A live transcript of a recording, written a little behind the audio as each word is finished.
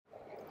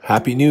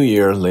Happy New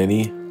Year,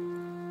 Lenny.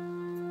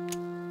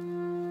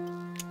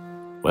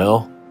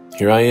 Well,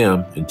 here I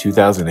am in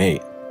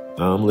 2008.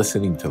 I'm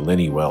listening to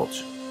Lenny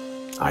Welch.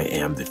 I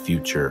am the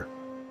future.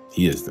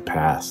 He is the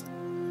past.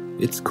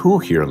 It's cool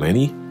here,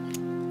 Lenny.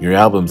 Your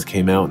albums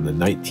came out in the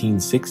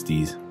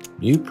 1960s.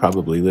 You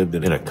probably lived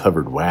in a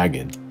covered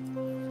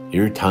wagon.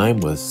 Your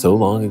time was so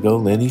long ago,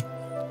 Lenny.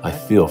 I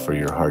feel for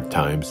your hard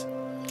times.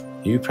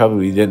 You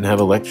probably didn't have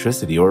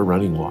electricity or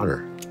running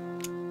water.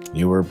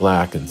 You were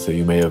black, and so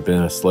you may have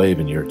been a slave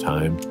in your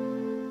time.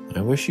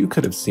 I wish you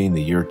could have seen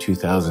the year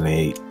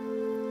 2008.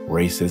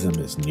 Racism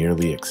is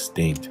nearly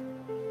extinct.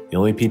 The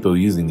only people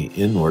using the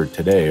N-word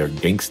today are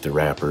gangsta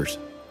rappers.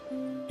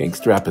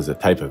 Gangsta rap is a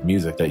type of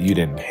music that you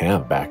didn't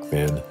have back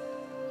then.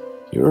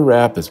 Your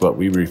rap is what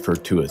we refer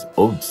to as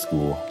old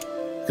school,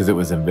 because it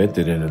was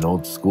invented in an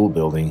old school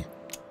building.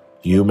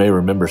 You may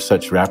remember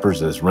such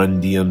rappers as Run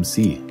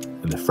DMC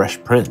and the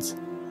Fresh Prince.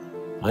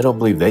 I don't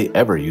believe they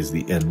ever used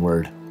the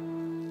N-word.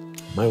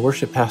 My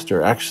worship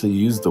pastor actually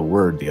used the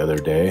word the other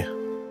day.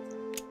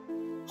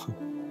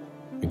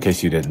 In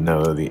case you didn't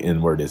know, the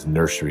N-word is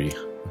nursery.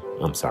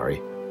 I'm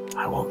sorry,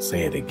 I won't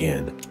say it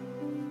again.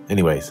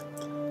 Anyways,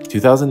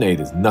 2008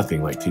 is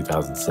nothing like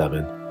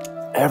 2007.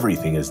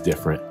 Everything is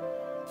different.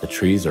 The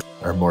trees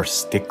are more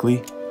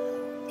stickly.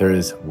 There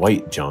is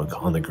white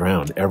junk on the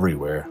ground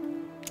everywhere.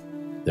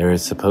 There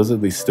is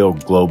supposedly still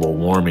global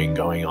warming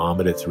going on,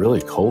 but it's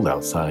really cold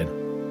outside.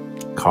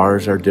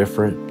 Cars are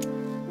different.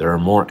 There are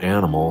more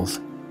animals.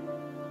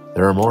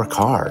 There are more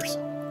cars.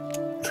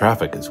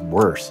 Traffic is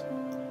worse.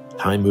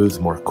 Time moves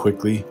more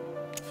quickly.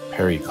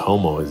 Perry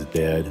Como is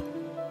dead.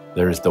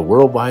 There is the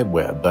World Wide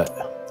Web,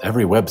 but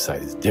every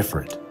website is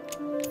different.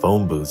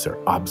 Phone booths are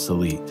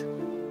obsolete.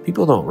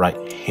 People don't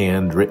write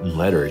handwritten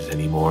letters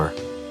anymore.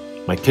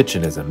 My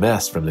kitchen is a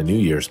mess from the New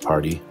Year's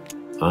party.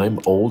 I'm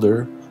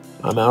older.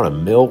 I'm out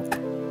of milk.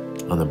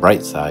 On the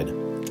bright side,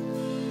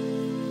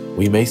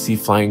 we may see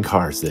flying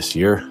cars this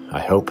year,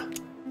 I hope.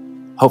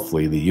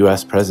 Hopefully the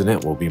US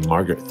president will be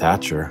Margaret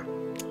Thatcher.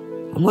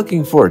 I'm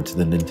looking forward to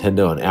the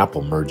Nintendo and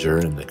Apple merger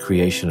and the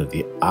creation of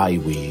the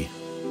iWii.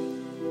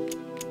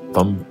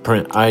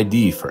 Thumbprint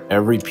ID for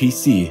every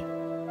PC.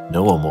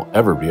 No one will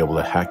ever be able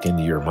to hack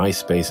into your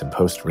MySpace and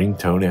post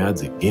ringtone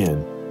ads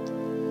again.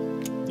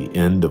 The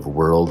end of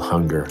world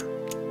hunger.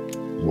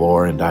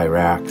 War in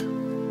Iraq.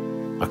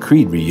 A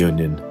Creed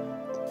reunion.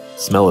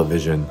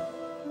 Smell-o-vision.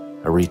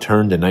 A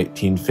return to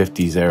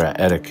 1950s era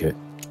etiquette.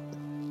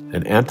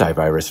 An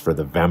antivirus for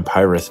the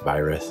vampirus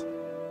virus.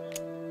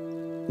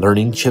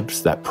 Learning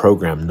chips that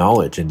program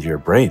knowledge into your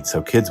brain so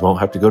kids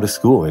won't have to go to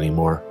school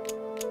anymore.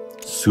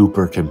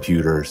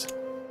 Supercomputers.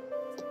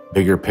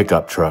 Bigger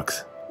pickup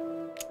trucks.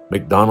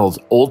 McDonald's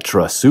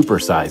ultra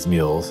supersize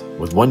meals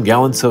with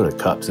 1-gallon soda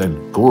cups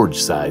and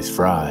gorge-sized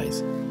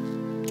fries.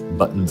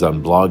 Buttons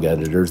on blog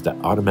editors that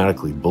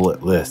automatically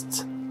bullet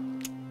lists.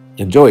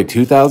 Enjoy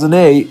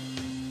 2008!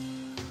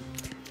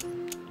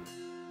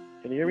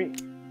 Can you hear me?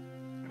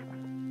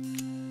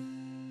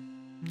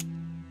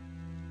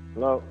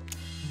 Hello?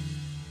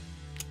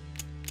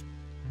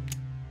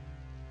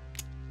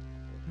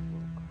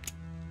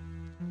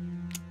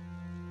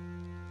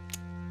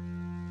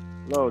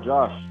 Hello,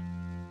 Josh.